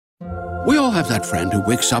We all have that friend who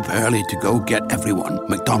wakes up early to go get everyone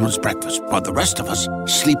McDonald's breakfast, while the rest of us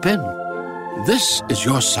sleep in. This is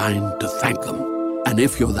your sign to thank them. And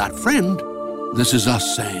if you're that friend, this is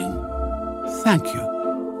us saying thank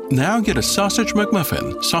you. Now get a sausage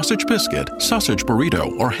McMuffin, sausage biscuit, sausage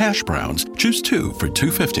burrito, or hash browns. Choose 2 for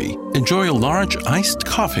 $2.50. Enjoy a large iced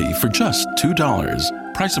coffee for just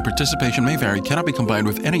 $2. Price and participation may vary. Cannot be combined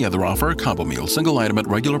with any other offer or combo meal. Single item at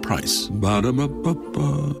regular price.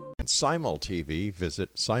 Ba-da-ba-ba-ba. SimulTV,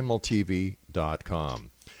 visit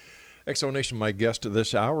simultv.com. Exonation, my guest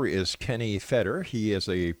this hour is Kenny Feder. He is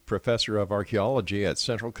a professor of archaeology at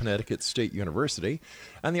Central Connecticut State University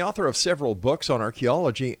and the author of several books on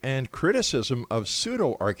archaeology and criticism of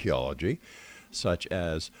pseudo-archaeology, such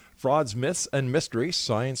as Frauds, Myths, and Mysteries,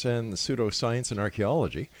 Science and Pseudoscience in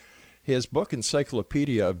Archaeology. His book,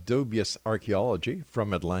 Encyclopedia of Dubious Archaeology,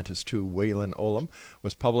 From Atlantis to Wayland Olam,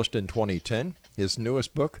 was published in 2010. His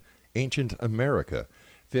newest book, Ancient America,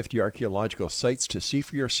 50 Archaeological Sites to See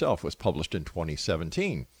for Yourself, was published in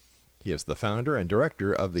 2017. He is the founder and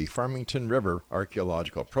director of the Farmington River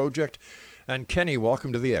Archaeological Project. And Kenny,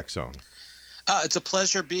 welcome to the X-Zone. It's a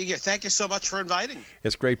pleasure being here. Thank you so much for inviting me.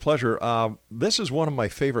 It's a great pleasure. This is one of my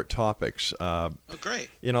favorite topics. Oh, great.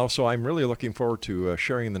 So I'm really looking forward to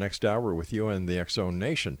sharing the next hour with you and the X-Zone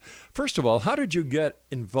Nation. First of all, how did you get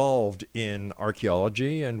involved in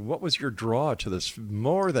archaeology, and what was your draw to this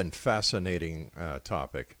more than fascinating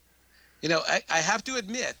topic? I have to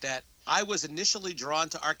admit that I was initially drawn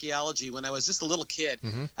to archaeology when I was just a little kid.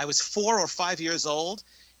 Mm-hmm. I was 4 or 5 years old.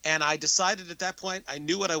 And I decided at that point, I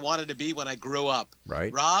knew what I wanted to be when I grew up.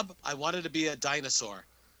 Right. Rob, I wanted to be a dinosaur.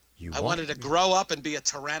 I wanted to grow up and be a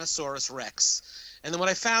Tyrannosaurus Rex. And then when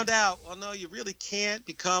I found out, well, no, you really can't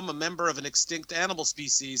become a member of an extinct animal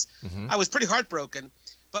species, mm-hmm. I was pretty heartbroken.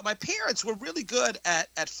 But my parents were really good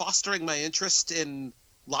at fostering my interest in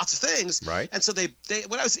lots of things. Right. And so they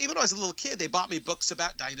when I was a little kid, they bought me books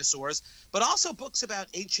about dinosaurs, but also books about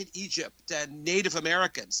ancient Egypt and Native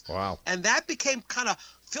Americans. Wow. And that became kind of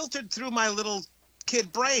filtered through my little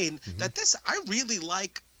kid brain, mm-hmm. that I really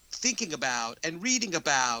like thinking about and reading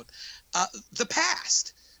about the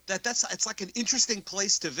past. It's like an interesting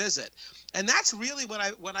place to visit. And that's really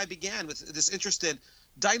when I began with this interest in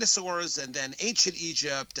dinosaurs and then ancient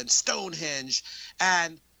Egypt and Stonehenge.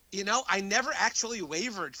 And I never actually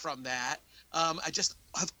wavered from that. I just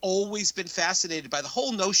have always been fascinated by the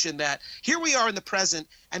whole notion that here we are in the present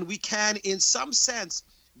and we can, in some sense,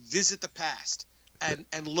 visit the past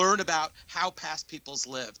and learn about how past peoples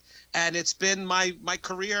lived. And it's been my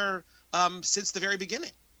career since the very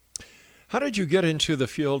beginning. How did you get into the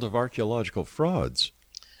field of archaeological frauds?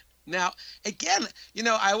 Now, again,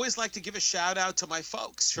 I always like to give a shout out to my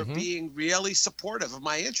folks for mm-hmm. being really supportive of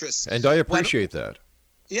my interests. And I appreciate that.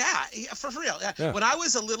 Yeah, for real. Yeah. When I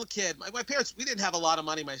was a little kid, my parents, we didn't have a lot of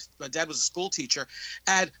money. My dad was a school teacher,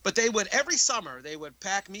 but they would, every summer, they would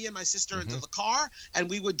pack me and my sister mm-hmm. into the car, and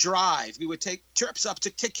we would drive. We would take trips up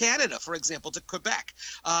to Canada, for example, to Quebec,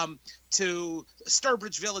 to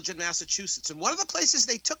Sturbridge Village in Massachusetts. And one of the places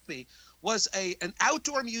they took me was an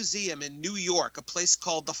outdoor museum in New York, a place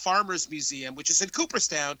called the Farmers Museum, which is in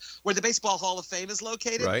Cooperstown, where the Baseball Hall of Fame is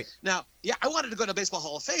located. Right. Now, I wanted to go to Baseball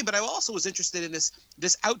Hall of Fame, but I also was interested in this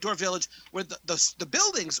outdoor village where the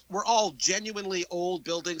buildings were all genuinely old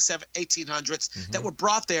buildings, 1800s, mm-hmm. that were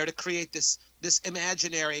brought there to create this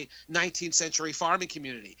imaginary 19th century farming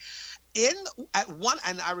community. And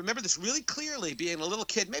I remember this really clearly, being a little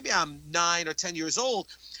kid, maybe I'm 9 or 10 years old,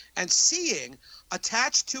 and seeing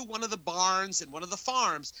attached to one of the barns and one of the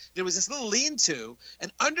farms, there was this little lean-to,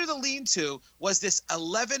 and under the lean-to was this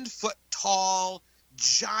 11-foot tall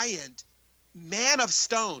giant man of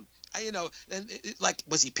stone.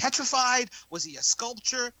 Was he petrified? Was he a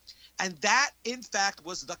sculpture? And that, in fact,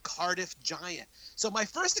 was the Cardiff Giant. So my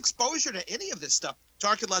first exposure to any of this stuff, to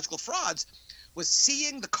archaeological frauds, was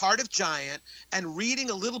seeing the Cardiff Giant and reading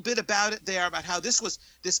a little bit about it there, about how this was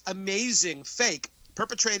this amazing fake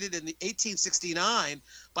perpetrated in 1869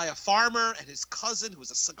 by a farmer and his cousin who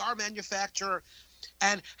was a cigar manufacturer,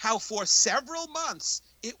 and how for several months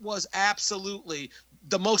it was absolutely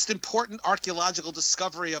the most important archaeological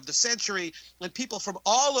discovery of the century, and people from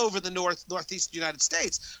all over the northeast United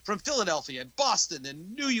States, from Philadelphia and Boston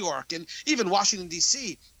and New York and even Washington,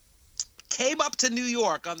 D.C., came up to New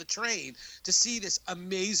York on the train to see this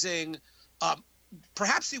amazing,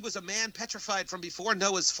 perhaps he was a man petrified from before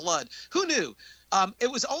Noah's flood. Who knew?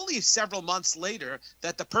 It was only several months later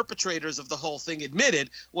that the perpetrators of the whole thing admitted,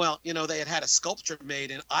 well, they had a sculpture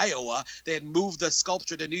made in Iowa. They had moved the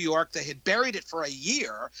sculpture to New York. They had buried it for a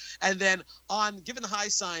year. And then given the high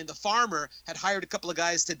sign, the farmer had hired a couple of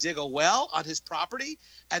guys to dig a well on his property.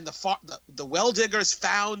 And the well diggers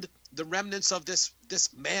found the remnants of this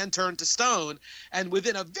man turned to stone. And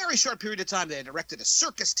within a very short period of time, they had erected a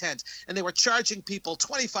circus tent, and they were charging people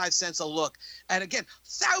 25 cents a look. And again,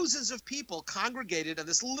 thousands of people congregated on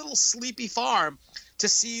this little sleepy farm to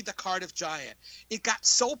see the Cardiff Giant. It got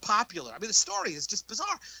so popular. I mean, the story is just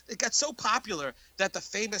bizarre. It got so popular that the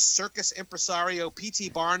famous circus impresario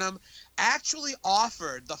P.T. Barnum actually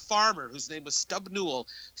offered the farmer, whose name was Stub Newell,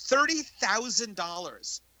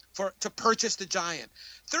 $30,000 to purchase the giant.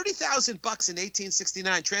 $30,000 in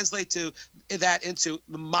 1869 translate that into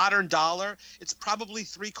the modern dollar. It's probably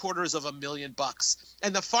 $750,000.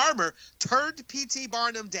 And the farmer turned P.T.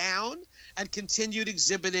 Barnum down and continued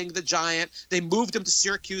exhibiting the giant. They moved him to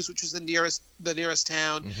Syracuse, which was the nearest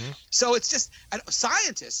town. Mm-hmm. So it's just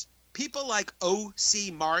scientists. People like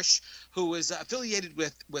O.C. Marsh, who is affiliated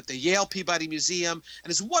with the Yale Peabody Museum and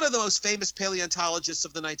is one of the most famous paleontologists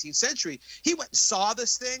of the 19th century. He went and saw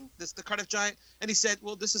this thing, the Cardiff Giant, and he said,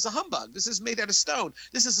 well, this is a humbug. This is made out of stone.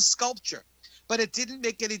 This is a sculpture. But it didn't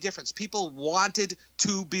make any difference. People wanted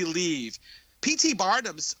to believe. P.T.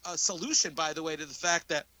 Barnum's solution, by the way, to the fact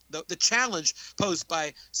that the challenge posed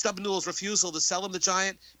by Stub Newell's refusal to sell him the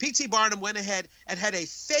giant, P.T. Barnum went ahead and had a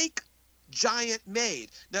fake giant made.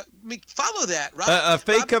 Now, follow that, right? A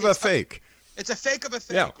fake of a fake. It's a fake of a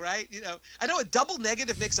fake, right? I know a double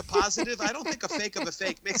negative makes a positive. I don't think a fake of a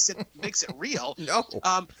fake makes it real. No.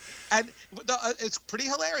 It's pretty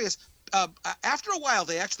hilarious. After a while,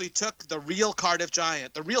 they actually took the real Cardiff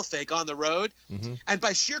Giant, the real fake, on the road. Mm-hmm. And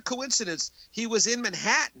by sheer coincidence, he was in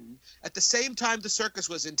Manhattan at the same time the circus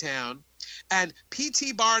was in town. And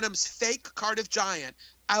P.T. Barnum's fake Cardiff Giant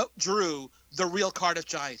outdrew the real Cardiff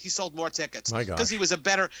Giant. He sold more tickets because he was a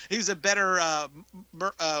better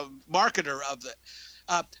marketer of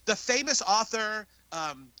it. The famous author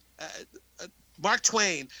Mark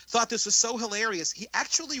Twain thought this was so hilarious. He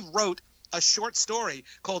actually wrote a short story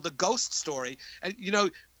called The Ghost Story. And,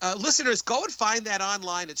 listeners, go and find that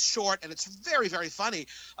online. It's short, and it's very, very funny,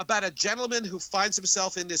 about a gentleman who finds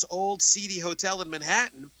himself in this old, seedy hotel in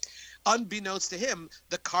Manhattan. Unbeknownst to him,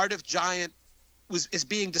 the Cardiff Giant is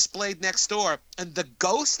being displayed next door, and the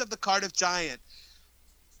ghost of the Cardiff Giant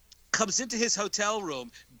comes into his hotel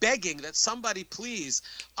room begging that somebody please,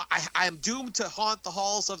 I am doomed to haunt the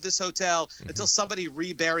halls of this hotel until somebody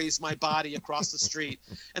reburies my body across the street.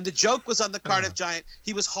 And the joke was on the Cardiff Giant.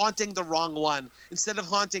 He was haunting the wrong one. Instead of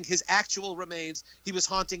haunting his actual remains, he was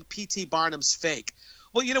haunting P.T. Barnum's fake.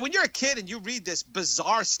 Well, when you're a kid and you read this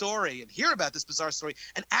bizarre story and hear about this bizarre story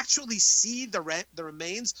and actually see the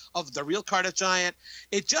remains of the real Cardiff Giant,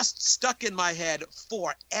 it just stuck in my head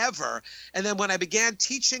forever. And then when I began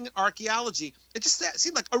teaching archaeology, it just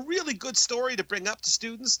seemed like a really good story to bring up to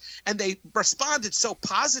students, and they responded so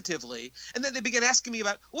positively. And then they began asking me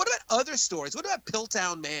about, what about other stories? What about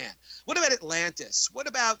Piltdown Man? What about Atlantis? What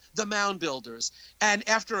about the Mound Builders? And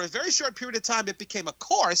after a very short period of time, it became a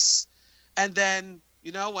course. And then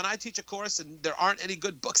when I teach a course and there aren't any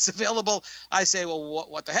good books available, I say, well,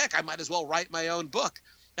 what the heck? I might as well write my own book.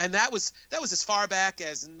 And that was as far back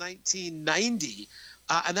as 1990.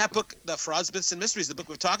 And that book, The Frauds, Myths, and Mysteries, the book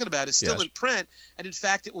we're talking about, is still in print. And in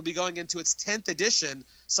fact, it will be going into its 10th edition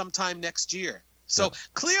sometime next year. So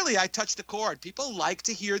clearly I touched a chord. People like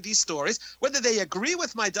to hear these stories. Whether they agree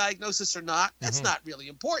with my diagnosis or not, that's not really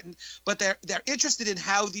important. But they're interested in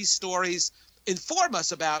how these stories inform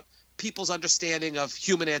us about people's understanding of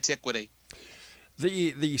human antiquity.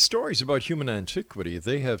 The stories about human antiquity,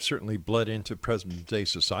 they have certainly bled into present-day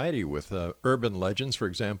society with urban legends. For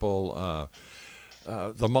example,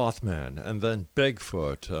 the Mothman, and then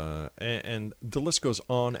Bigfoot, and the list goes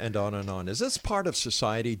on and on and on. Is this part of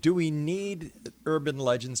society? Do we need urban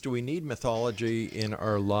legends? Do we need mythology in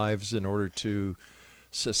our lives in order to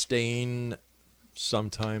sustain?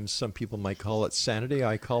 Sometimes some people might call it sanity.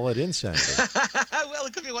 I call it insanity. Well,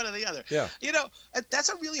 it could be one or the other. Yeah. That's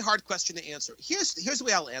a really hard question to answer. Here's the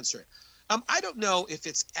way I'll answer it. I don't know if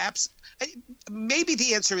it's maybe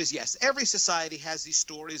the answer is yes. Every society has these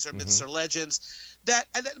stories or myths or legends that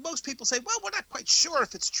most people say, well, we're not quite sure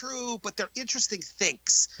if it's true, but they're interesting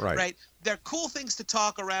things, right? They're cool things to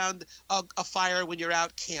talk around a fire when you're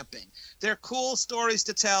out camping. They're cool stories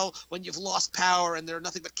to tell when you've lost power and there are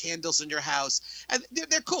nothing but candles in your house. And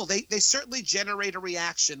they're cool. They certainly generate a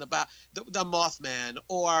reaction about the Mothman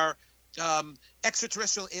or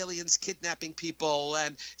extraterrestrial aliens kidnapping people.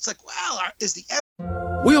 And it's like, well, is the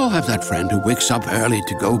We all have that friend who wakes up early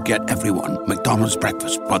to go get everyone McDonald's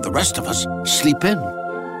breakfast, while the rest of us sleep in.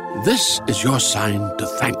 This is your sign to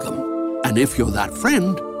thank them. And if you're that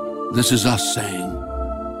friend, this is us saying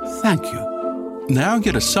thank you. Now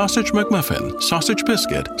get a sausage McMuffin, sausage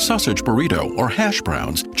biscuit, sausage burrito, or hash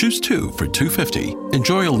browns. Choose 2 for $2.50.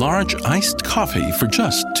 Enjoy a large iced coffee for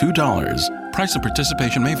just $2. Price and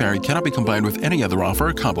participation may vary. Cannot be combined with any other offer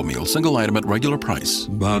or combo meal. Single item at regular price.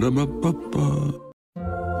 Ba-da-ba-ba-ba.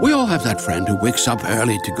 We all have that friend who wakes up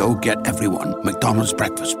early to go get everyone McDonald's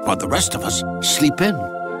breakfast, while the rest of us sleep in.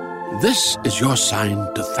 This is your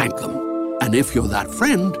sign to thank them. And if you're that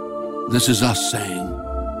friend, this is us saying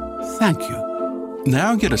thank you.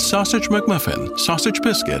 Now get a sausage McMuffin, sausage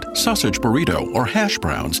biscuit, sausage burrito, or hash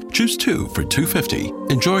browns. Choose 2 for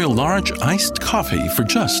 $2.50. Enjoy a large iced coffee for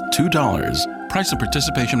just $2. Price and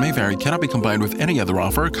participation may vary. Cannot be combined with any other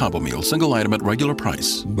offer or combo meal. Single item at regular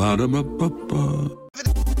price. Ba-da-ba-ba-ba.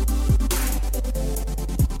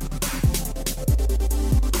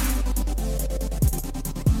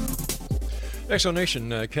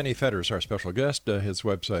 Exonation, Kenny Fetter is our special guest. His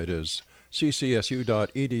website is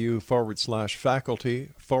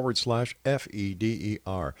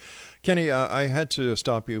ccsu.edu/faculty/FEDER. Kenny, I had to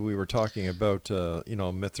stop you. We were talking about,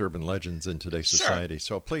 myth, urban legends in today's society.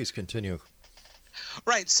 So please continue.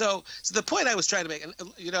 Right. So the point I was trying to make, and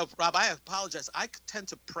Rob, I apologize. I tend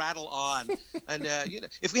to prattle on, and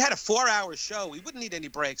if we had a 4-hour show, we wouldn't need any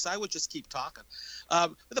breaks. I would just keep talking.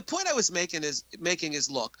 But the point I was making is,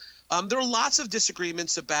 look, there are lots of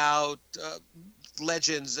disagreements about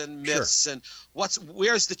legends and myths, and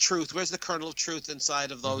where's the truth, where's the kernel of truth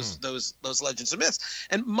inside of those legends and myths.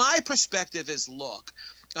 And my perspective is, look,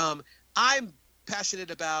 I'm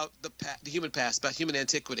passionate about the human past, about human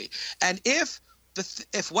antiquity, and if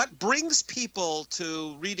what brings people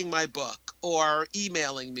to reading my book or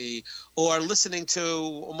emailing me or listening to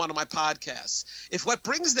one of my podcasts, if what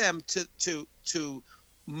brings them to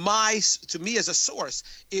me as a source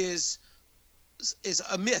is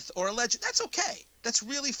a myth or a legend, that's okay. That's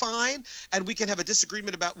really fine. And we can have a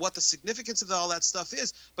disagreement about what the significance of all that stuff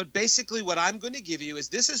is. But basically what I'm going to give you is,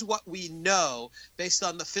 this is what we know based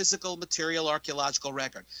on the physical, material, archaeological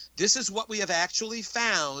record. This is what we have actually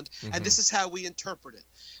found, and this is how we interpret it.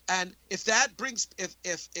 And if that brings, if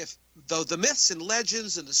the myths and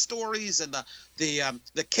legends and the stories and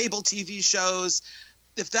the cable TV shows,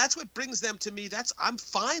 if that's what brings them to me, I'm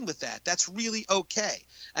fine with that. That's really okay.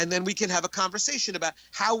 And then we can have a conversation about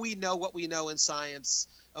how we know what we know in science,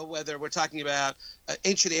 whether we're talking about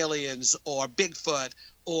ancient aliens or Bigfoot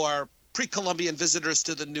or pre-Columbian visitors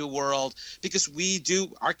to the New World, because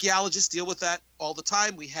archaeologists deal with that all the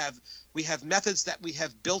time. We have methods that we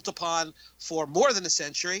have built upon for more than a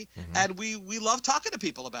century, and we love talking to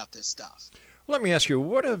people about this stuff. Let me ask you,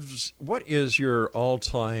 what is your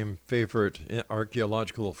all-time favorite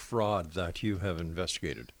archaeological fraud that you have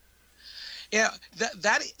investigated? Yeah,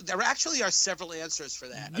 there actually are several answers for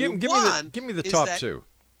that. Give me the top two.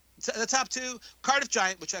 The top two, Cardiff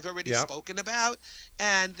Giant, which I've already spoken about,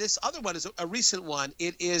 and this other one is a recent one.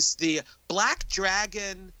 It is the Black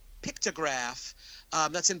Dragon pictograph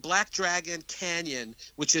that's in Black Dragon Canyon,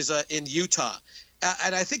 which is in Utah.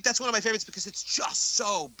 And I think that's one of my favorites because it's just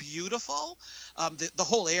so beautiful. The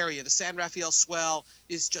whole area, the San Rafael Swell,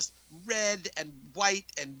 is just red and white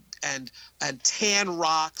and tan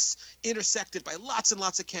rocks intersected by lots and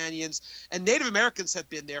lots of canyons. And Native Americans have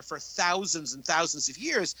been there for thousands and thousands of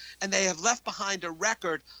years, and they have left behind a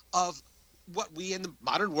record of what we in the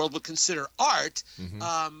modern world would consider art.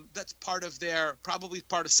 That's probably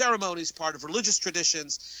part of ceremonies, part of religious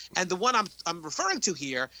traditions. And the one I'm referring to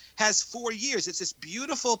here has 4 years. It's this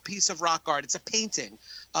beautiful piece of rock art. It's a painting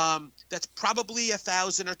that's probably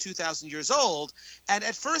 1,000 or 2,000 years old. And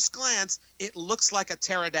at first glance, it looks like a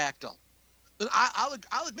pterodactyl. And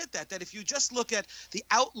I'll admit that if you just look at the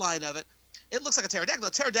outline of it, it looks like a pterodactyl.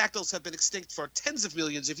 Pterodactyls have been extinct for tens of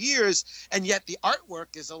millions of years, and yet the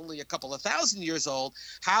artwork is only a couple of thousand years old.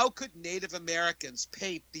 How could Native Americans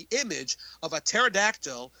paint the image of a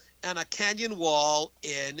pterodactyl on a canyon wall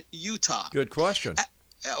in Utah? Good question.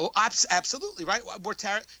 Absolutely, right?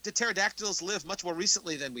 Did pterodactyls live much more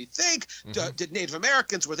recently than we think? Did Native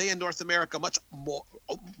Americans, were they in North America much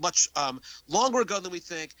longer ago than we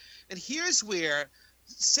think? And here's where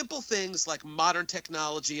simple things like modern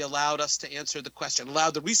technology allowed us to answer the question,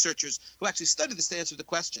 allowed the researchers who actually studied this to answer the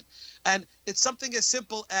question. And it's something as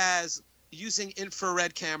simple as using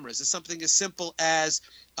infrared cameras. It's something as simple as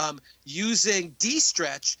using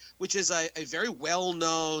D-Stretch, which is a very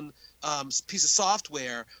well-known piece of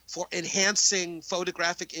software for enhancing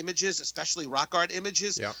photographic images, especially rock art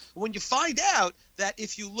images. When you find out that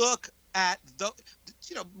if you look at the,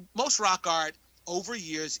 most rock art over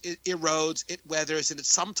years, it erodes, it weathers, and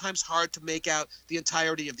it's sometimes hard to make out the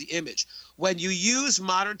entirety of the image. When you use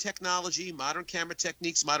modern technology, modern camera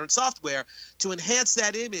techniques, modern software to enhance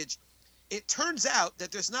that image, it turns out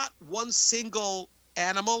that there's not one single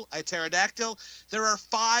animal, a pterodactyl. There are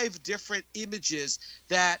 5 different images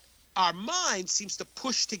that our mind seems to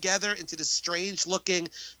push together into this strange looking,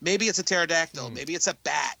 maybe it's a pterodactyl, maybe it's a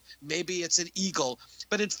bat, maybe it's an eagle.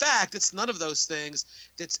 But in fact, it's none of those things.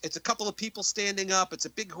 It's a couple of people standing up. It's a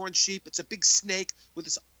bighorn sheep. It's a big snake with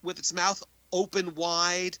its mouth open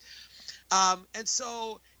wide. And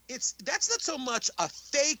so that's not so much a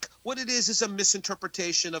fake. What it is a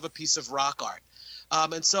misinterpretation of a piece of rock art.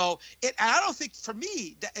 And so I don't think, for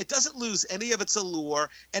me, that it doesn't lose any of its allure,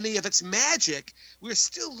 any of its magic. We're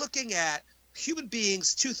still looking at human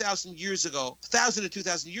beings 2,000 years ago, 1,000 to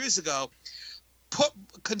 2,000 years ago,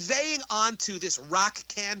 conveying onto this rock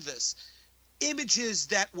canvas images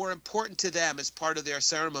that were important to them as part of their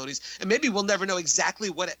ceremonies. And maybe we'll never know exactly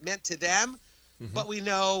what it meant to them, but we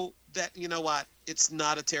know that, it's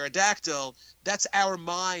not a pterodactyl. That's our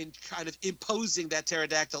mind kind of imposing that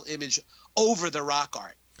pterodactyl image over the rock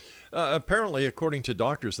art. Apparently, according to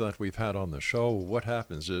doctors that we've had on the show, what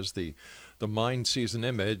happens is the mind sees an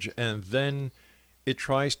image and then it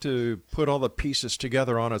tries to put all the pieces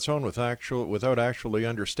together on its own without actually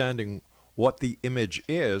understanding what the image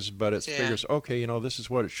is, but it figures, okay, this is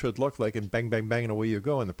what it should look like, and bang, bang, bang, and away you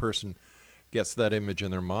go, and the person gets that image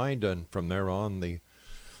in their mind, and from there on, the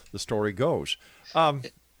story goes.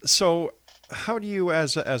 So how do you,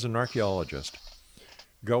 as an archaeologist,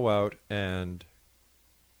 go out and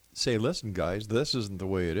say, listen, guys, this isn't the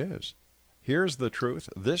way it is. Here's the truth.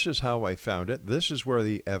 This is how I found it. This is where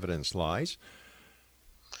the evidence lies.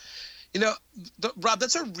 Rob,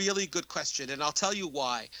 that's a really good question, and I'll tell you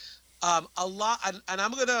why. A lot, and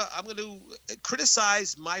I'm gonna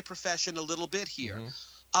criticize my profession a little bit here.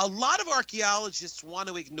 A lot of archaeologists want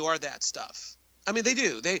to ignore that stuff. I mean, they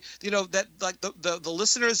do. That like the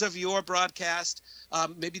listeners of your broadcast,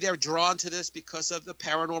 maybe they're drawn to this because of the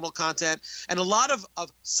paranormal content. And a lot of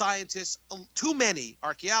scientists, too many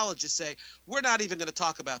archaeologists say, we're not even going to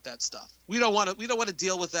talk about that stuff. We don't want to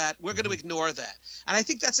deal with that. We're going to ignore that. And I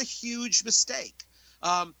think that's a huge mistake.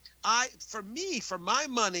 For my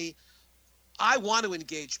money, I want to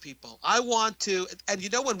engage people. I want to, and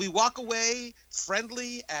when we walk away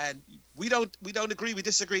friendly and we don't agree, we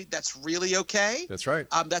disagree, that's really okay. That's right.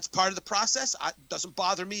 That's part of the process. Doesn't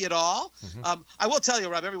bother me at all. I will tell you,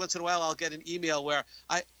 Rob, every once in a while I'll get an email where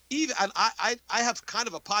I have kind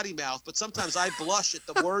of a potty mouth, but sometimes I blush at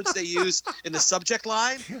the words they use in the subject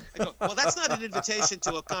line. I go, well, that's not an invitation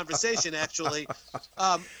to a conversation, actually.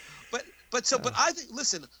 But I think,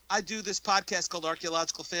 listen, I do this podcast called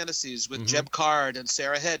Archaeological Fantasies with Jeb Card and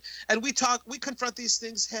Sarah Head, and we confront these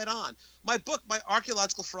things head on. My book, my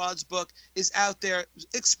Archaeological Frauds book, is out there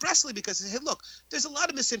expressly because, hey, look, there's a lot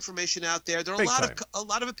of misinformation out there. There are a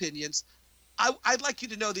lot of opinions. I'd like you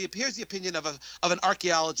to know here's the opinion of an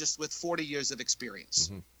archaeologist with 40 years of experience.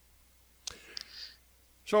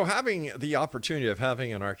 So having the opportunity of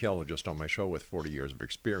having an archaeologist on my show with 40 years of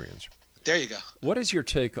experience, there you go. what is your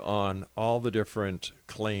take on all the different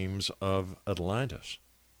claims of Atlantis?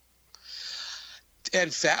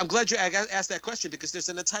 In fact, I'm glad you asked that question because there's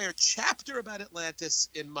an entire chapter about Atlantis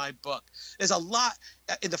in my book. There's a lot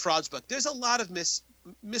in the Frauds book. There's a lot of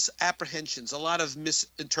misapprehensions, a lot of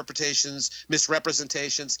misinterpretations,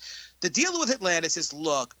 misrepresentations. The deal with Atlantis is,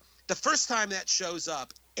 look, the first time that shows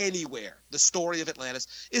up anywhere, the story of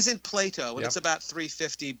Atlantis, is in Plato, and it's about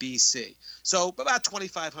 350 BC. So about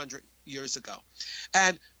 2,500 years ago.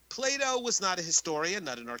 And Plato was not a historian,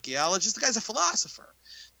 not an archaeologist. The guy's a philosopher.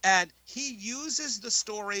 And he uses the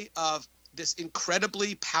story of this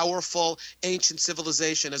incredibly powerful ancient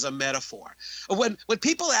civilization as a metaphor. When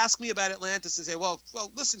people ask me about Atlantis and say, well,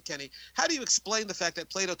 listen, Kenny, how do you explain the fact that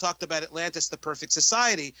Plato talked about Atlantis, the perfect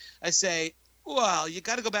society? I say, well, you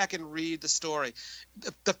got to go back and read the story.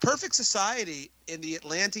 The perfect society in the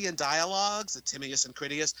Atlantean dialogues, the Timaeus and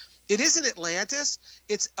Critias, it isn't Atlantis.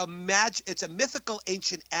 It's a mythical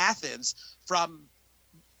ancient Athens from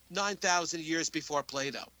 9,000 years before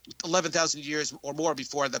Plato, 11,000 years or more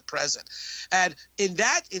before the present. And in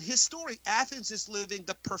his story, Athens is living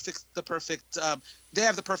they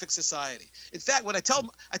have the perfect society. In fact, when I tell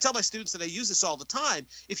my students, and I use this all the time,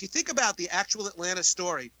 if you think about the actual Atlantis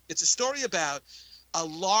story, it's a story about a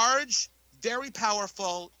large, very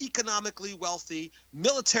powerful, economically wealthy,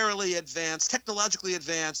 militarily advanced, technologically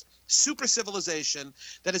advanced, super civilization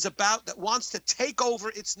that wants to take over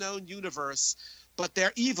its known universe, but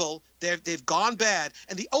they're evil. They've gone bad,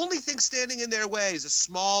 and the only thing standing in their way is a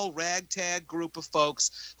small ragtag group of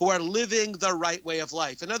folks who are living the right way of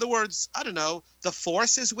life. In other words, I don't know, the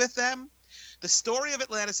Force is with them. The story of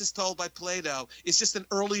Atlantis is told by Plato is just an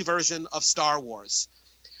early version of Star Wars.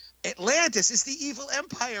 Atlantis is the evil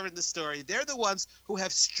empire in the story. They're the ones who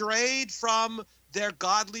have strayed from their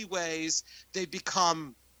godly ways. They've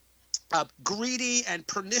become greedy and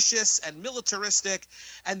pernicious and militaristic,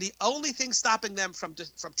 and the only thing stopping them from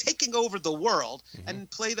taking over the world, and in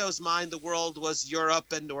Plato's mind, the world was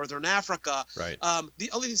Europe and Northern Africa. Right.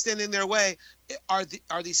 The only thing standing in their way are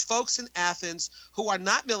these folks in Athens who are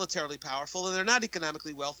not militarily powerful, and they're not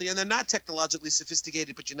economically wealthy, and they're not technologically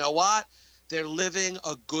sophisticated. But you know what? They're living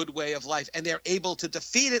a good way of life, and they're able to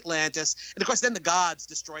defeat Atlantis. And of course, then the gods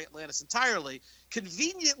destroy Atlantis entirely,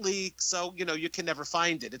 conveniently, so you can never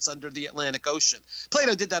find it. It's under the Atlantic Ocean.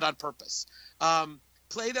 Plato did that on purpose.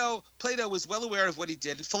 Plato was well aware of what he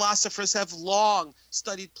did. Philosophers have long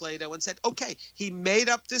studied Plato and said, okay, he made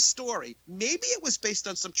up this story. Maybe it was based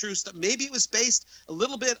on some true stuff. Maybe it was based a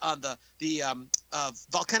little bit on the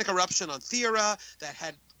volcanic eruption on Thera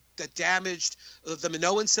that damaged the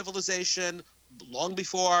Minoan civilization long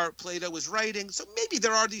before Plato was writing. So maybe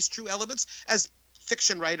there are these true elements, as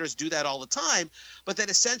fiction writers do that all the time, but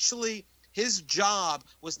that essentially his job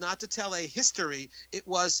was not to tell a history, it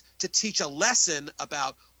was to teach a lesson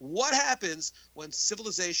about what happens when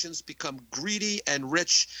civilizations become greedy and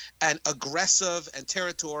rich and aggressive and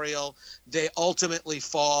territorial. They ultimately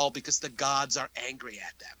fall because the gods are angry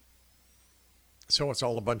at them. So it's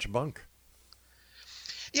all a bunch of bunk.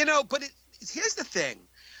 But here's the thing.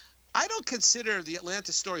 I don't consider the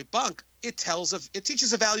Atlantis story bunk. It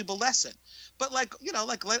teaches a valuable lesson. But like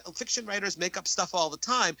fiction writers make up stuff all the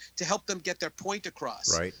time to help them get their point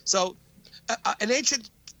across. Right. So an ancient,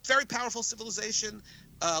 very powerful civilization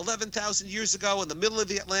 11,000 years ago in the middle of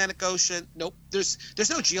the Atlantic Ocean. Nope. There's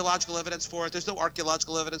no geological evidence for it. There's no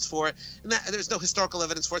archaeological evidence for it. And there's no historical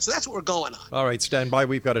evidence for it. So that's what we're going on. All right, stand by.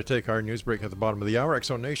 We've got to take our news break at the bottom of the hour.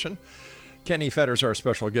 Exo Nation. Kenny Fetter's our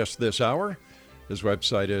special guest this hour. His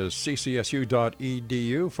website is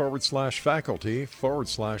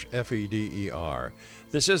ccsu.edu/faculty/FEDER.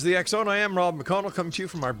 This is the X Zone. I am Rob McConnell, coming to you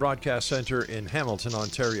from our broadcast center in Hamilton,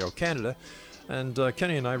 Ontario, Canada. And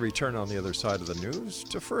Kenny and I return on the other side of the news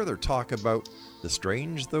to further talk about the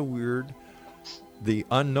strange, the weird, the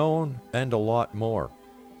unknown, and a lot more.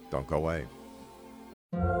 Don't go away.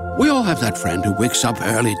 We all have that friend who wakes up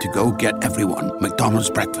early to go get everyone McDonald's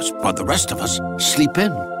breakfast, while the rest of us sleep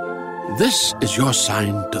in. This is your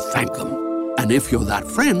sign to thank them. And if you're that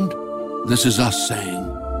friend, this is us saying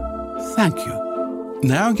thank you.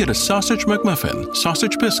 Now get a sausage McMuffin,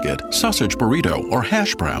 sausage biscuit, sausage burrito, or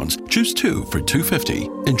hash browns. Choose 2 for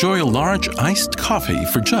 $2.50. Enjoy a large iced coffee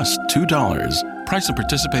for just $2. Price and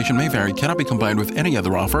participation may vary. Cannot be combined with any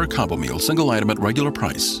other offer or combo meal. Single item at regular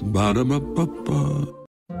price. Ba-da-ba-ba-ba.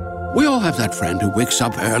 We all have that friend who wakes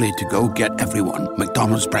up early to go get everyone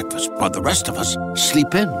McDonald's breakfast, while the rest of us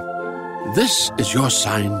sleep in. This is your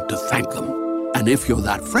sign to thank them. And if you're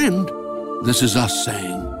that friend, this is us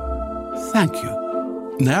saying thank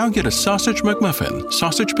you. Now get a sausage McMuffin,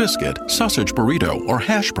 sausage biscuit, sausage burrito, or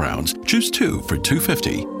hash browns. Choose 2 for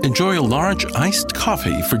 $2.50. Enjoy a large iced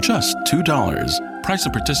coffee for just $2. Price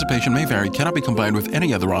and participation may vary. Cannot be combined with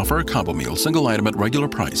any other offer or combo meal. Single item at regular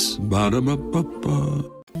price. Ba-da-ba-ba-ba.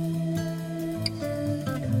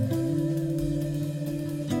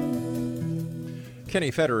 Kenny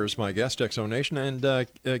Federer is my guest, Exo Nation. And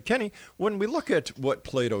Kenny, when we look at what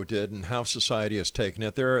Plato did and how society has taken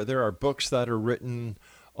it, there are books that are written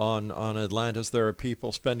on Atlantis. There are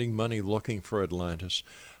people spending money looking for Atlantis.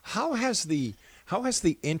 How has the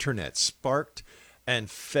internet sparked and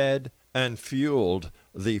fed and fueled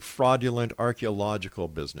the fraudulent archaeological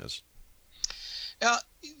business?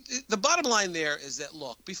 The bottom line there is that,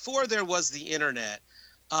 look, before there was the internet,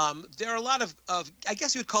 there are a lot of, I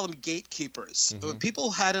guess you would call them gatekeepers. Mm-hmm.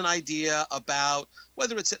 People had an idea about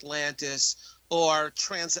whether it's Atlantis or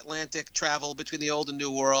transatlantic travel between the old and new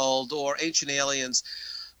world or ancient aliens.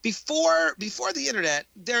 Before the internet,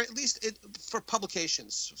 there, at least for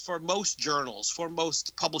publications, for most journals, for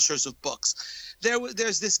most publishers of books,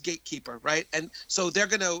 there's this gatekeeper, right? And so they're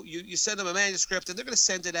you send them a manuscript and they're gonna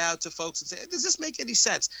send it out to folks and say, does this make any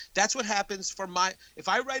sense? That's what happens if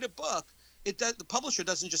I write a book. The publisher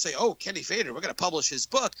doesn't just say, "Oh, Kenny Feder, we're going to publish his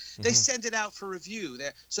book." Mm-hmm. They send it out for review.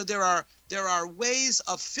 So there are ways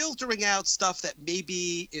of filtering out stuff that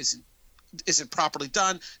maybe isn't isn't properly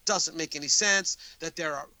done, doesn't make any sense, that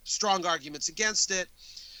there are strong arguments against it.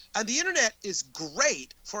 And the internet is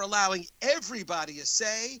great for allowing everybody a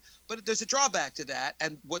say, but there's a drawback to that.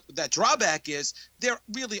 And what that drawback is, there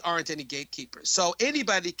really aren't any gatekeepers. So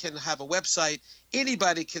anybody can have a website,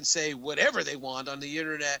 anybody can say whatever they want on the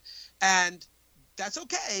internet, and that's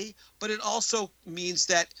okay. But it also means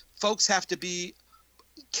that folks have to be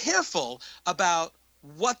careful about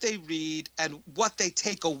what they read and what they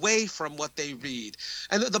take away from what they read.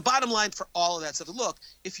 And the bottom line for all of that stuff, look,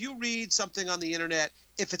 if you read something on the internet,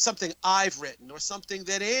 if it's something I've written or something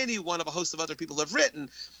that any one of a host of other people have written,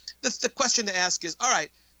 the question to ask is, all right,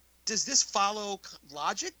 does this follow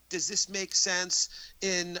logic? Does this make sense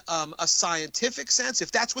in a scientific sense?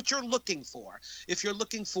 If that's what you're looking for, if you're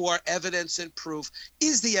looking for evidence and proof,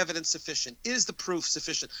 is the evidence sufficient? Is the proof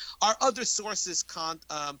sufficient? Are other sources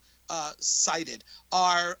cited?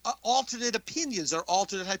 Are alternate opinions or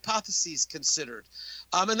alternate hypotheses considered?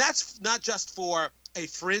 And that's not just for a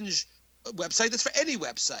fringe website, that's for any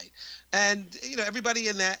website. And everybody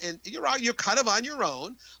in that, and you're kind of on your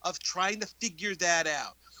own of trying to figure that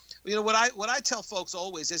out. What I tell folks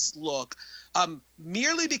always is, look,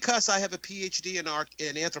 merely because I have a PhD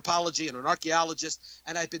in anthropology and an archaeologist,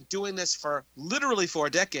 and I've been doing this for literally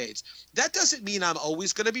 4 decades, that doesn't mean I'm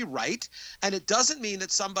always going to be right. And it doesn't mean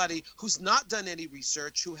that somebody who's not done any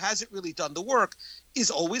research, who hasn't really done the work,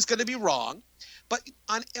 is always going to be wrong. But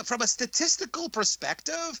from a statistical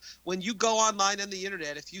perspective, when you go online on the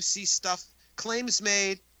internet, if you see claims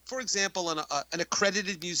made, for example, on an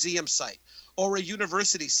accredited museum site or a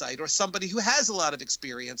university site or somebody who has a lot of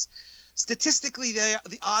experience, statistically,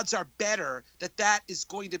 the odds are better that is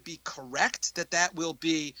going to be correct, that will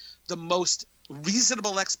be the most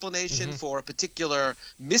reasonable explanation for a particular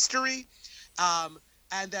mystery.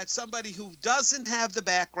 And that somebody who doesn't have the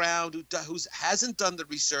background, who hasn't done the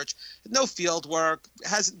research, no field work,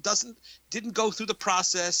 didn't go through the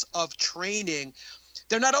process of training,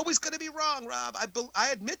 they're not always going to be wrong, Rob. I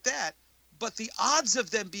admit that. But the odds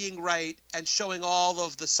of them being right and showing all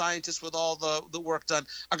of the scientists with all the work done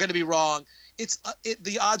are going to be wrong.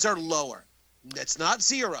 The odds are lower. It's not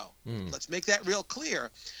zero. Let's make that real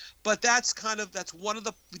clear. But that's one of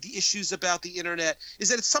the issues about the internet, is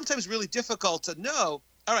that it's sometimes really difficult to know,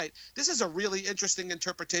 all right, this is a really interesting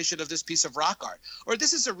interpretation of this piece of rock art, or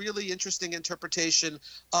this is a really interesting interpretation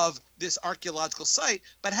of this archaeological site,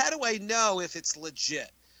 but how do I know if it's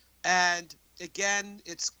legit? And again,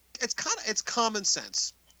 it's common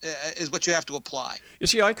sense is what you have to apply. You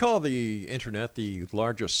see, I call the internet the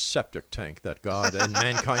largest septic tank that God and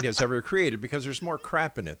mankind has ever created, because there's more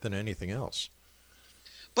crap in it than anything else.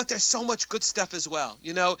 But there's so much good stuff as well.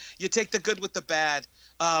 You take the good with the bad.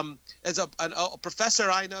 As a professor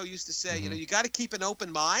I know used to say, you got to keep an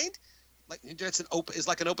open mind. Like it's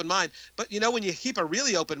like an open mind. But when you keep a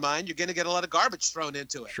really open mind, you're going to get a lot of garbage thrown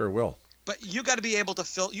into it. Sure will. But you got to be able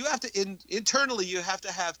to you have to internally, you have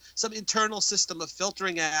to have some internal system of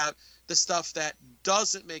filtering out the stuff that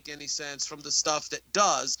doesn't make any sense from the stuff that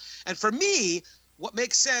does. And for me, what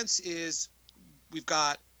makes sense is we've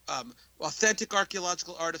got authentic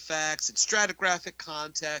archaeological artifacts in stratigraphic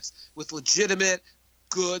context with legitimate,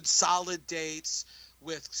 good, solid dates,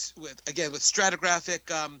 with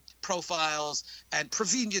stratigraphic profiles and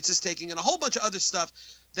proveniences taking and a whole bunch of other stuff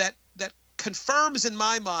that confirms in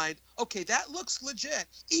my mind, okay, that looks legit,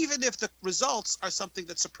 even if the results are something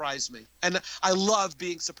that surprised me. And I love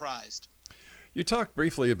being surprised. You talked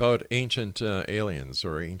briefly about ancient aliens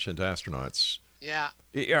or ancient astronauts. Yeah.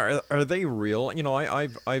 Are they real?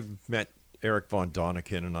 I've met Eric von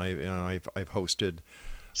Däniken, and I've hosted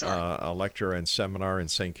a lecture and seminar in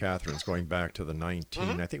St. Catharines going back to the I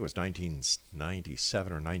think it was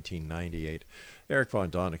 1997 or 1998. Eric von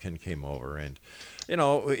Däniken came over, and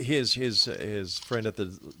his friend at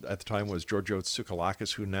the time was Georgios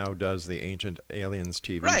Tsoukalakis, who now does the Ancient Aliens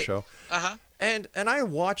TV show. And I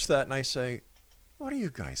watch that and I say, what are you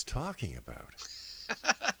guys talking about?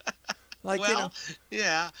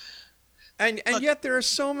 Yeah. And yet there are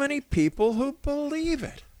so many people who believe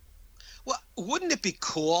it. Well, wouldn't it be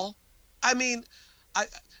cool? I mean,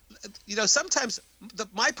 sometimes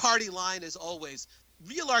my party line is always,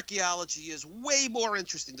 real archaeology is way more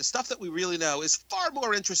interesting. The stuff that we really know is far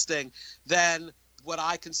more interesting than what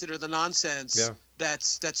I consider the nonsense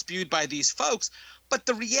that's spewed by these folks. But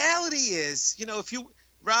the reality is,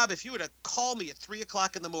 Rob, if you were to call me at 3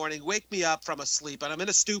 o'clock in the morning, wake me up from a sleep, and I'm in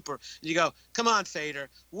a stupor, and you go, come on,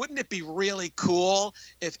 Fader, wouldn't it be really cool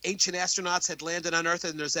if ancient astronauts had landed on Earth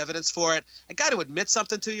and there's evidence for it? I got to admit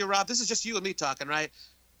something to you, Rob. This is just you and me talking, right?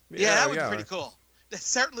 Yeah, that would be pretty cool. That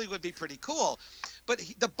certainly would be pretty cool. But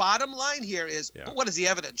the bottom line here is, what does the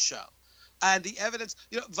evidence show? And the evidence,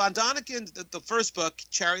 von Däniken, the first book,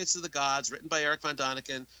 Chariots of the Gods, written by Eric von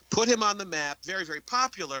Däniken, put him on the map, very, very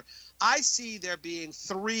popular. I see there being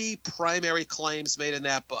 3 primary claims made in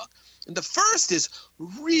that book. And the first is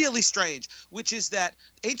really strange, which is that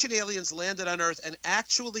ancient aliens landed on Earth and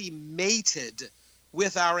actually mated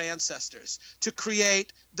with our ancestors to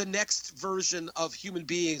create the next version of human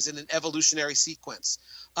beings in an evolutionary sequence.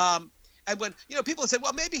 And when, people say,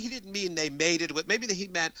 well, maybe he didn't mean they mated with, maybe he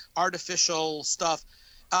meant artificial stuff.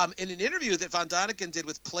 In an interview that von Däniken did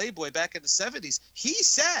with Playboy back in the 70s, he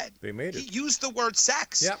said, they mated. He used the word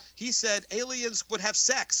sex. Yep. He said aliens would have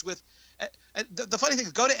sex with, and the funny thing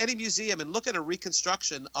is, go to any museum and look at a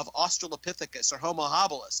reconstruction of Australopithecus or Homo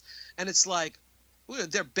habilis, and it's like,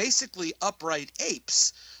 they're basically upright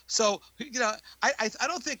apes. So, I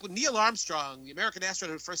don't think when Neil Armstrong, the American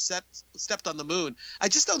astronaut who first stepped on the moon, I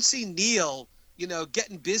just don't see Neil,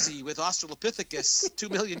 getting busy with Australopithecus 2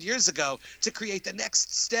 million years ago to create the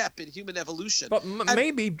next step in human evolution. But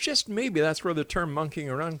maybe, just maybe, that's where the term monkeying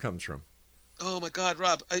around comes from. Oh my God,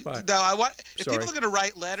 Rob! If people are going to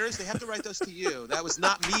write letters, they have to write those to you. That was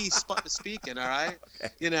not me speaking. All right,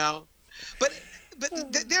 But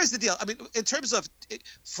there's the deal. I mean, in terms of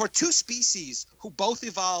for 2 species who both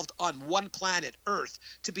evolved on one planet, Earth,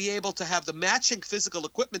 to be able to have the matching physical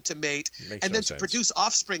equipment to mate and then to produce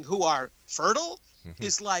offspring who are fertile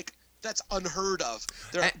is like, that's unheard of.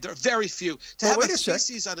 There are very few. To have a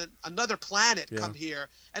species on another planet come here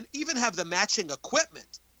and even have the matching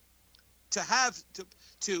equipment to have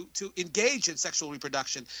to engage in sexual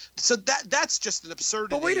reproduction. So that's just an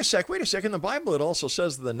absurdity. But wait a sec. In the Bible, it also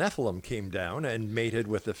says the Nephilim came down and mated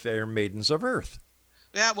with the fair maidens of earth.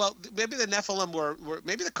 Yeah, well, maybe the Nephilim were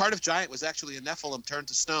maybe the Cardiff Giant was actually a Nephilim turned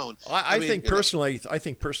to stone. I think personally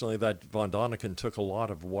that von Däniken took a lot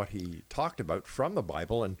of what he talked about from the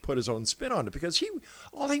Bible and put his own spin on it, because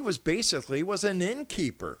all he was basically was an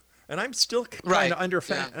innkeeper. And I'm still trying to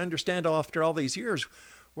understand after all these years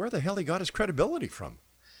where the hell he got his credibility from.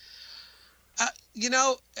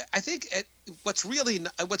 I think what's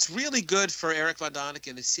really good for Eric von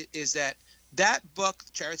Däniken is that book,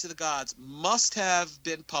 Chariots of the Gods, must have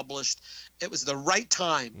been published. It was the right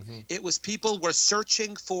time. Mm-hmm. It was people were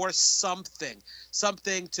searching for something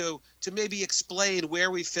to maybe explain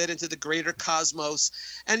where we fit into the greater cosmos.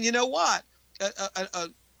 And you know what?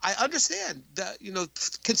 I understand that,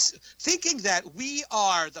 thinking that we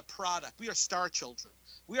are the product, we are star children.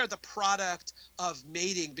 We are the product of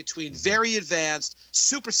mating between very advanced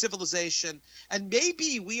super civilization, and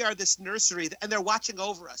maybe we are this nursery, and they're watching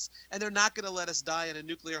over us, and they're not going to let us die in a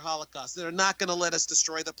nuclear holocaust. They're not going to let us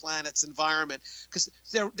destroy the planet's environment, because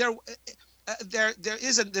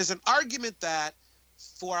there's an argument that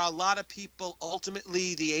for a lot of people,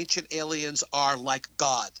 ultimately the ancient aliens are like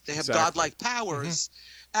God. They have godlike powers,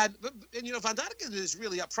 and von Däniken is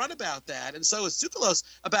really upfront about that, and so is Tsoukalos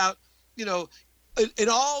about in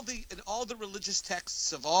all the religious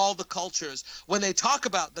texts of all the cultures, when they talk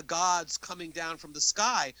about the gods coming down from the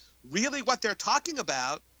sky, really what they're talking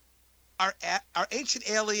about are ancient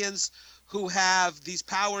aliens who have these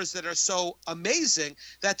powers that are so amazing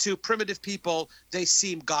that to primitive people they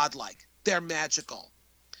seem godlike. They're magical.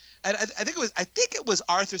 And I think it was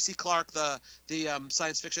Arthur C. Clarke, the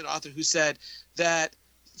science fiction author, who said that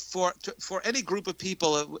for any group of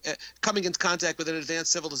people coming into contact with an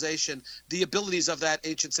advanced civilization, the abilities of that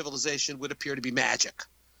ancient civilization would appear to be magic.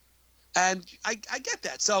 And I get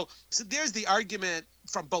that. So there's the argument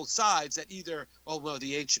from both sides that either,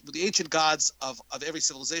 the ancient gods of every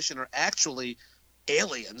civilization are actually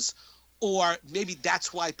aliens, or maybe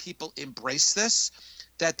that's why people embrace this,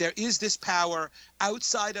 that there is this power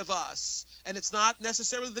outside of us. And it's not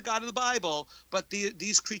necessarily the God of the Bible, but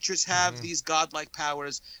these creatures have these godlike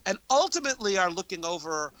powers, and ultimately are looking out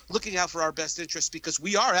for our best interests, because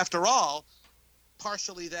we are, after all,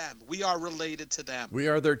 partially them. We are related to them. We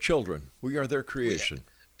are their children. We are their creation.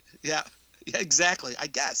 Yeah, exactly. I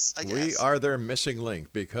guess. We are their missing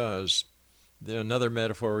link, because another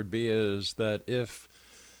metaphor would be is that if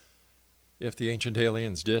the ancient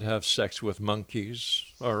aliens did have sex with monkeys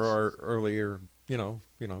or earlier,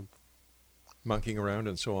 monkeying around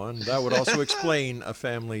and so on, that would also explain a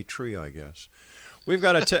family tree, I guess. We've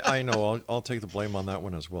got to I know, I'll take the blame on that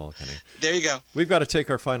one as well, Kenny. There you go. We've got to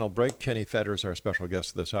take our final break. Kenny Fetter is our special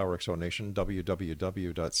guest this hour, Exonation,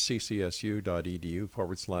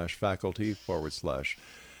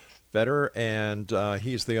 www.ccsu.edu/faculty/Fetter, and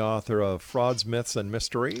he's the author of Frauds, Myths, and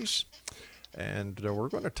Mysteries. And we're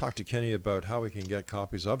going to talk to Kenny about how we can get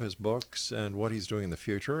copies of his books and what he's doing in the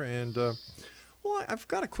future, and we'll Well, I've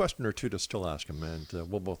got a question or two to still ask him, and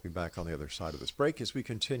we'll both be back on the other side of this break as we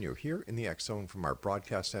continue here in the X Zone from our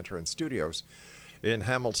broadcast center and studios in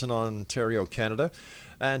Hamilton, Ontario, Canada.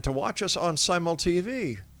 And to watch us on Simul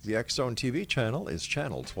TV, the X Zone TV channel is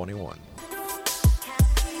Channel 21.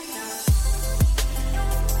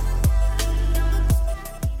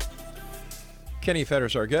 Kenny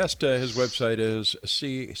Fetter's our guest. His website is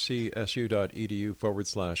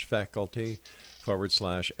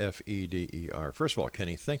ccsu.edu/faculty/FEDER. First of all,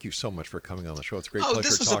 Kenny, thank you so much for coming on the show. It's a great pleasure talking to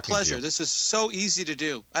you. This was a pleasure. This was so easy to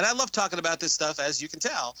do. And I love talking about this stuff, as you can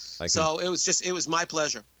tell. It was my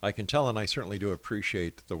pleasure. I can tell, and I certainly do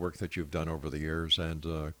appreciate the work that you've done over the years,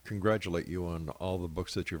 and congratulate you on all the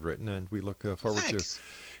books that you've written. And we look forward to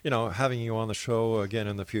having you on the show again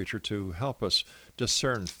in the future to help us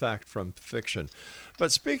discern fact from fiction.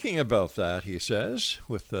 But speaking about that, he says,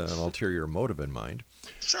 with an ulterior motive in mind,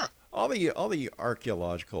 sure. All the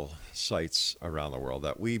archaeological sites around the world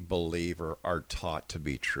that we believe are taught to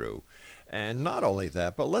be true. And not only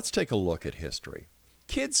that, but let's take a look at history.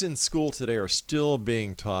 Kids in school today are still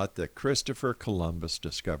being taught that Christopher Columbus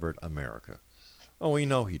discovered America. Oh, we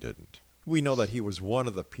know he didn't. We know that he was one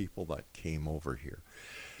of the people that came over here.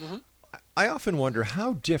 Mm-hmm. I often wonder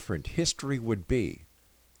how different history would be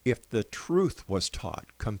if the truth was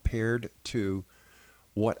taught compared to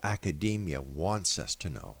what academia wants us to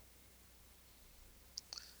know.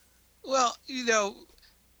 Well, there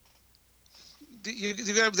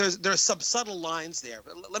are some subtle lines there.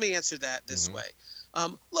 But let me answer that this way.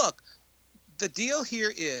 Look, the deal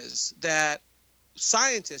here is that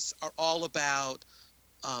scientists are all about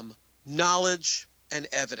knowledge and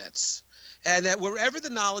evidence. And that wherever the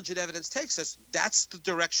knowledge and evidence takes us, that's the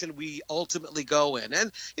direction we ultimately go in.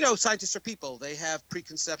 And, scientists are people. They have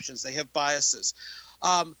preconceptions. They have biases.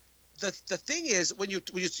 The thing is, when you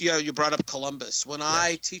brought up Columbus. When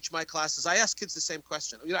I teach my classes, I ask kids the same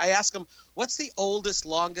question. I ask them, what's the oldest,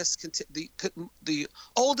 the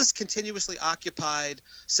oldest continuously occupied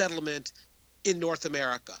settlement in North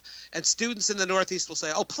America? And students in the Northeast will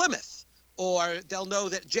say, Plymouth. Or they'll know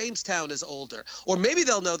that Jamestown is older. Or maybe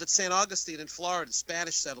they'll know that St. Augustine in Florida,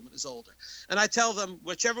 Spanish settlement, is older. And I tell them,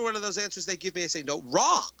 whichever one of those answers they give me, I say, no,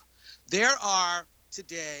 wrong. There are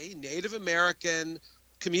today Native American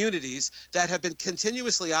communities that have been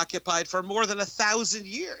continuously occupied for more than 1,000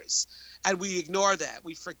 years. And we ignore that.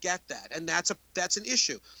 We forget that. And that's an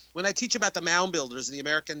issue. When I teach about the mound builders in the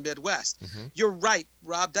American Midwest, you're right,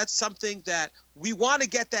 Rob. That's something that we want to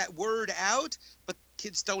get that word out, but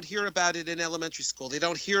kids don't hear about it in elementary school. They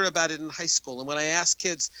don't hear about it in high school. And when I ask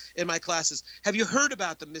kids in my classes, have you heard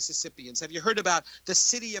about the Mississippians? Have you heard about the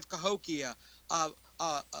city of Cahokia, a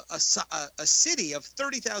city of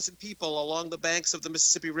 30,000 people along the banks of the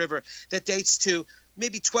Mississippi River that dates to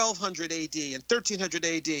maybe 1200 AD and 1300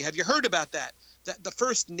 AD? Have you heard about that? The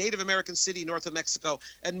first Native American city north of Mexico,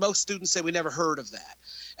 and most students say we never heard of that.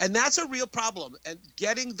 And that's a real problem, and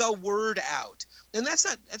getting the word out. And that's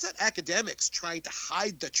not academics trying to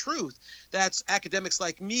hide the truth. That's academics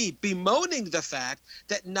like me bemoaning the fact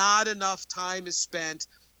that not enough time is spent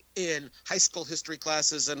in high school history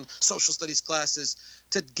classes and social studies classes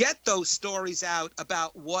to get those stories out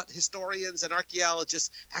about what historians and archaeologists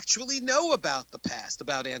actually know about the past,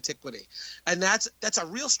 about antiquity. And that's a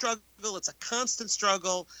real struggle. It's a constant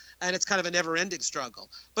struggle, and it's kind of a never-ending struggle.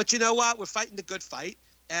 But you know what? We're fighting the good fight,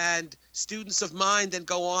 and students of mine then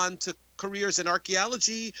go on to careers in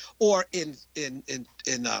archaeology or in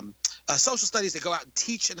social studies. They go out and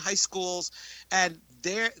teach in high schools, and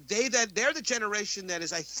they're the generation that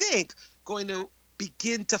is, I think, going to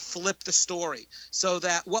begin to flip the story so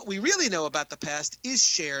that what we really know about the past is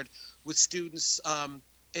shared with students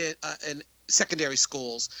in secondary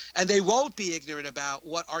schools, and they won't be ignorant about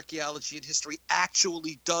what archaeology and history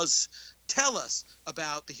actually does tell us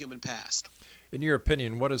about the human past. In your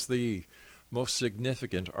opinion, what is the most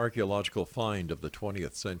significant archaeological find of the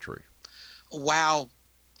 20th century? Wow.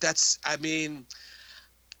 That's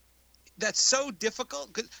so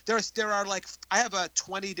difficult. There are I have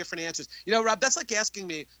 20 different answers. Rob, that's like asking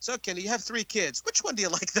me, so Kenny, you have 3 kids. Which one do you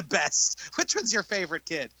like the best? Which one's your favorite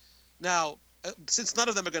kid? Now, since none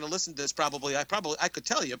of them are going to listen to this, I could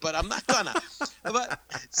tell you, but I'm not gonna.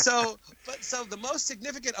 So the most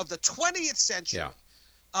significant of the 20th century. Yeah.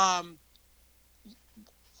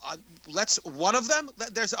 One of them.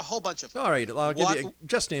 There's a whole bunch of them. All right, I'll give you,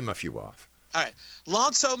 just name a few off. All right,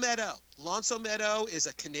 Lonceau Meadow. Lonceau Meadow is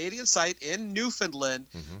a Canadian site in Newfoundland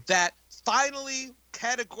that finally,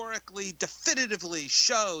 categorically, definitively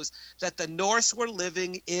shows that the Norse were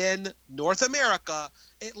living in North America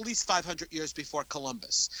at least 500 years before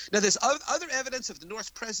Columbus. Now, there's other evidence of the Norse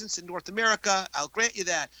presence in North America. I'll grant you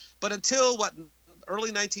that. But until,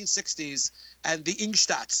 early 1960s, and the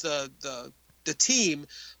Ingstadts, the team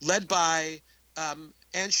led by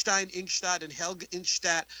Einstein Ingstad and Helge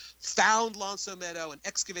Ingstad, found Lonzo Meadow and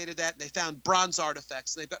excavated that, and they found bronze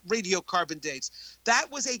artifacts. They've got radiocarbon dates.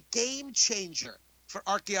 That was a game changer for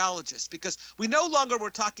archaeologists, because we no longer were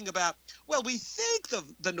talking about, well, we think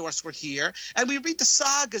the Norse were here, and we read the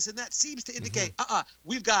sagas, and that seems to indicate,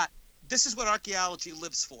 this is what archaeology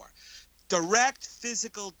lives for. Direct,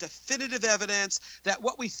 physical, definitive evidence that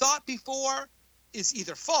what we thought before is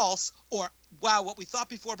either false or, wow, what we thought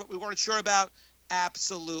before but we weren't sure about,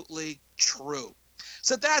 absolutely true.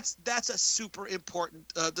 So that's a super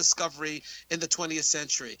important discovery in the 20th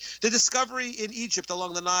century. The discovery in Egypt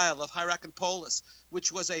along the Nile of Hierakonpolis,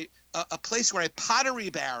 which was a place where a pottery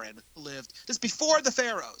baron lived. This is before the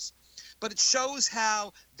pharaohs. But it shows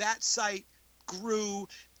how that site grew.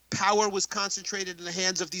 Power was concentrated in the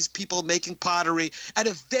hands of these people making pottery. And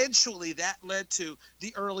eventually that led to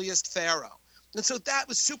the earliest pharaoh. And so that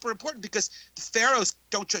was super important, because the pharaohs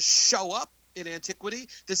don't just show up in antiquity.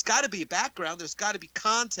 There's got to be a background. There's got to be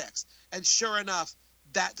context. And sure enough,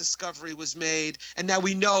 that discovery was made. And now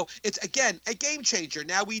we know it's, again, a game changer.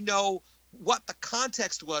 Now we know what the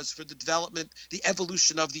context was for the development, the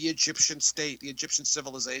evolution of the Egyptian state, the Egyptian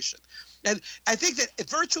civilization. And I think that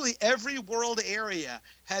virtually every world area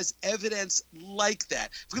has evidence like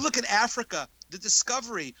that. If we look at Africa, the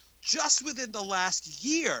discovery just within the last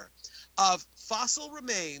year of fossil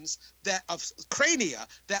remains of crania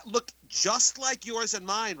that look just like yours and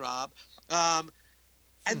mine, Rob, and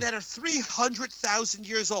that are 300,000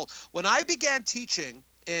 years old. When I began teaching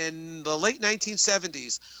in the late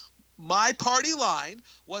 1970s, my party line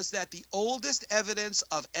was that the oldest evidence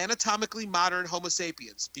of anatomically modern Homo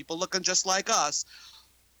sapiens, people looking just like us,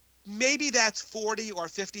 maybe that's 40 or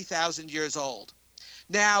 50,000 years old.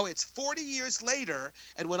 Now it's 40 years later,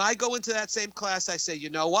 and when I go into that same class, I say, you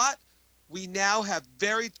know what? We now have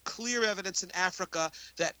very clear evidence in Africa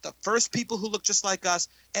that the first people who look just like us,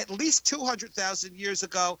 at least 200,000 years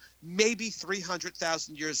ago, maybe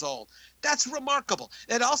 300,000 years old. That's remarkable.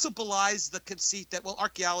 It also belies the conceit that, well,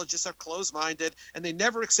 archaeologists are closed-minded and they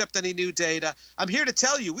never accept any new data. I'm here to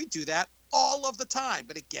tell you we do that all of the time.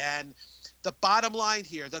 But again, the bottom line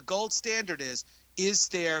here, the gold standard is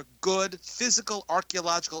there good physical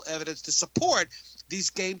archaeological evidence to support these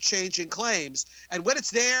game-changing claims? And when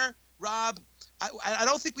it's there, Rob, I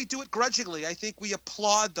don't think we do it grudgingly. I think we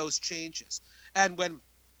applaud those changes. And when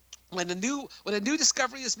a new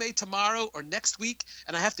discovery is made tomorrow or next week,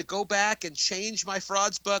 and I have to go back and change my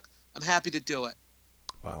frauds book, I'm happy to do it.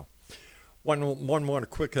 Wow. One more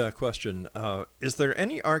quick question. Is there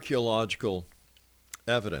any archaeological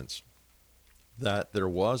evidence that there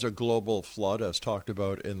was a global flood as talked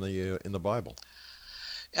about in the Bible?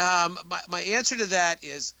 My answer to that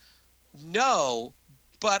is no.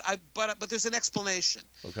 But there's an explanation.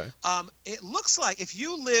 Okay. It looks like if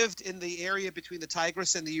you lived in the area between the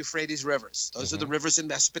Tigris and the Euphrates rivers, those are the rivers in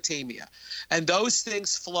Mesopotamia, and those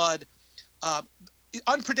things flood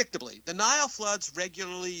unpredictably. The Nile floods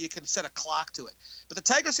regularly. You can set a clock to it. But the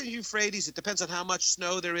Tigris and Euphrates, it depends on how much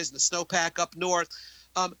snow there is in the snowpack up north.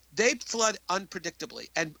 They flood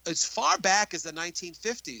unpredictably. And as far back as the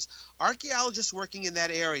 1950s, archaeologists working in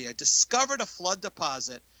that area discovered a flood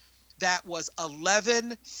deposit that was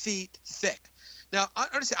 11 feet thick. Now,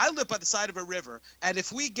 understand, I live by the side of a river, and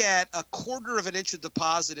if we get a quarter of an inch of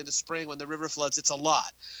deposit in the spring when the river floods, it's a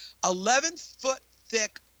lot. 11-foot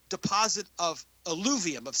thick deposit of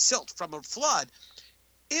alluvium, of silt from a flood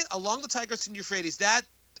along the Tigris and Euphrates. That,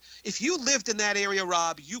 if you lived in that area,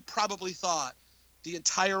 Rob, you probably thought the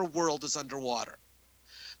entire world is underwater.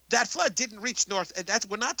 That flood didn't reach north, and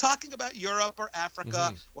we're not talking about Europe or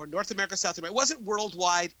Africa or North America, South America. It wasn't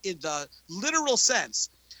worldwide in the literal sense,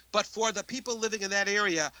 but for the people living in that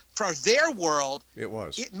area, for their world, it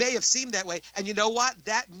was. It may have seemed that way. And you know what?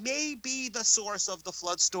 That may be the source of the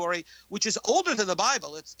flood story, which is older than the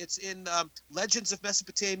Bible. It's in legends of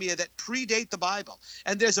Mesopotamia that predate the Bible.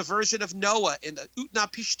 And there's a version of Noah in the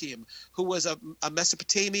Utnapishtim, who was a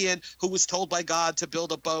Mesopotamian who was told by God to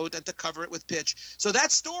build a boat and to cover it with pitch. So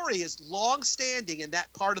that story is long-standing in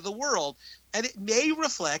that part of the world. And it may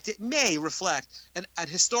reflect an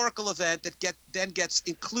historical event that then gets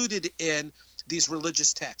included in these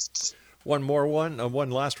religious texts. One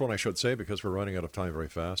last one, I should say, because we're running out of time very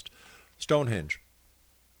fast. Stonehenge.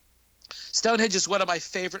 Stonehenge is one of my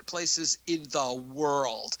favorite places in the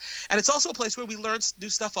world. And it's also a place where we learn new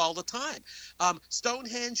stuff all the time.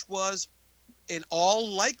 Stonehenge was, in all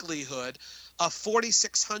likelihood, a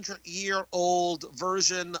 4,600-year-old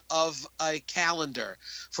version of a calendar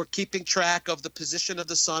for keeping track of the position of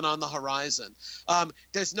the sun on the horizon. I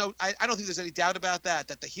don't think there's any doubt about that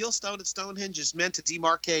the heel stone at Stonehenge is meant to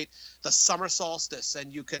demarcate the summer solstice,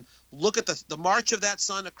 and you can look at the march of that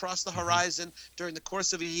sun across the horizon during the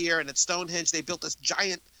course of a year. And at Stonehenge, they built this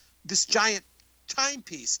giant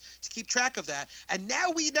timepiece to keep track of that. And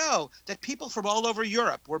now we know that people from all over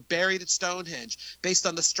Europe were buried at Stonehenge based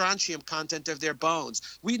on the strontium content of their bones.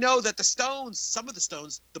 We know that the stones, some of the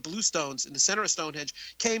stones, the blue stones in the center of Stonehenge,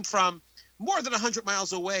 came from more than 100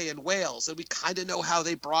 miles away in Wales, and we kind of know how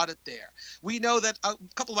they brought it there. We know that a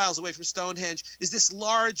couple of miles away from Stonehenge is this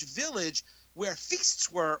large village where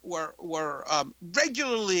feasts were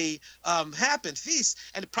regularly happened, feasts,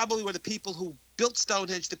 and probably were the people who built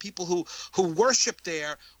Stonehenge, the people who worshiped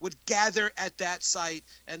there would gather at that site,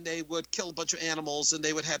 and they would kill a bunch of animals, and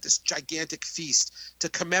they would have this gigantic feast to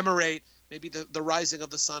commemorate maybe the rising of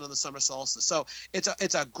the sun on the summer solstice. So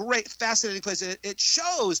it's a great, fascinating place. It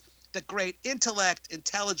shows the great intellect,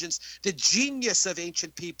 intelligence, the genius of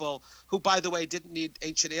ancient people who, by the way, didn't need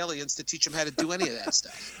ancient aliens to teach them how to do any of that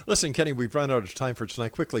stuff. Listen, Kenny, we've run out of time for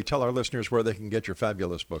tonight. Quickly, tell our listeners where they can get your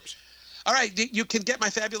fabulous books. All right, you can get my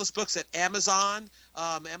fabulous books at Amazon,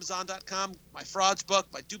 Amazon.com, my frauds book,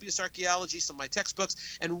 my dubious archaeology, some of my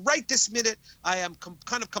textbooks. And right this minute, I am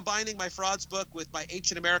kind of combining my frauds book with my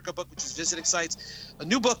Ancient America book, which is visiting sites, a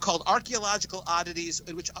new book called Archaeological Oddities,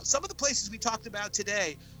 in which some of the places we talked about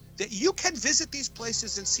today, that you can visit these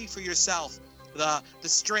places and see for yourself the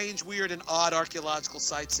strange, weird, and odd archaeological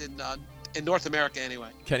sites in North America anyway.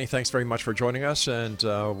 Kenny, thanks very much for joining us, and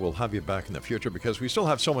we'll have you back in the future because we still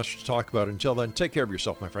have so much to talk about. Until then, take care of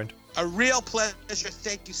yourself, my friend. A real pleasure.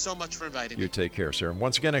 Thank you so much for inviting me. You take care, sir. And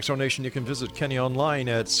once again, Exonation, you can visit Kenny online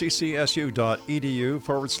at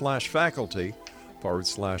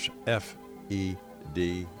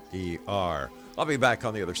ccsu.edu/faculty/FEDER. I'll be back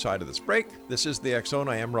on the other side of this break. This is The X Zone.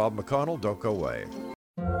 I am Rob McConnell. Don't go away.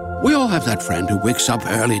 We all have that friend who wakes up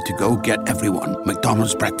early to go get everyone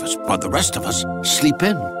McDonald's breakfast, while the rest of us sleep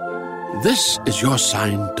in. This is your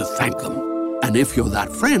sign to thank them. And if you're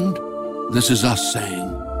that friend, this is us saying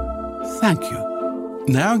thank you.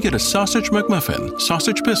 Now get a sausage McMuffin,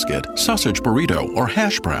 sausage biscuit, sausage burrito, or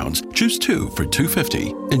hash browns. Choose 2 for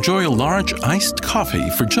 $2.50. Enjoy a large iced coffee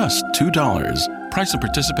for just $2. Price and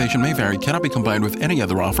participation may vary. Cannot be combined with any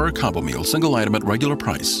other offer or combo meal. Single item at regular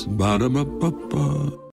price. Ba-da-ba-ba-ba.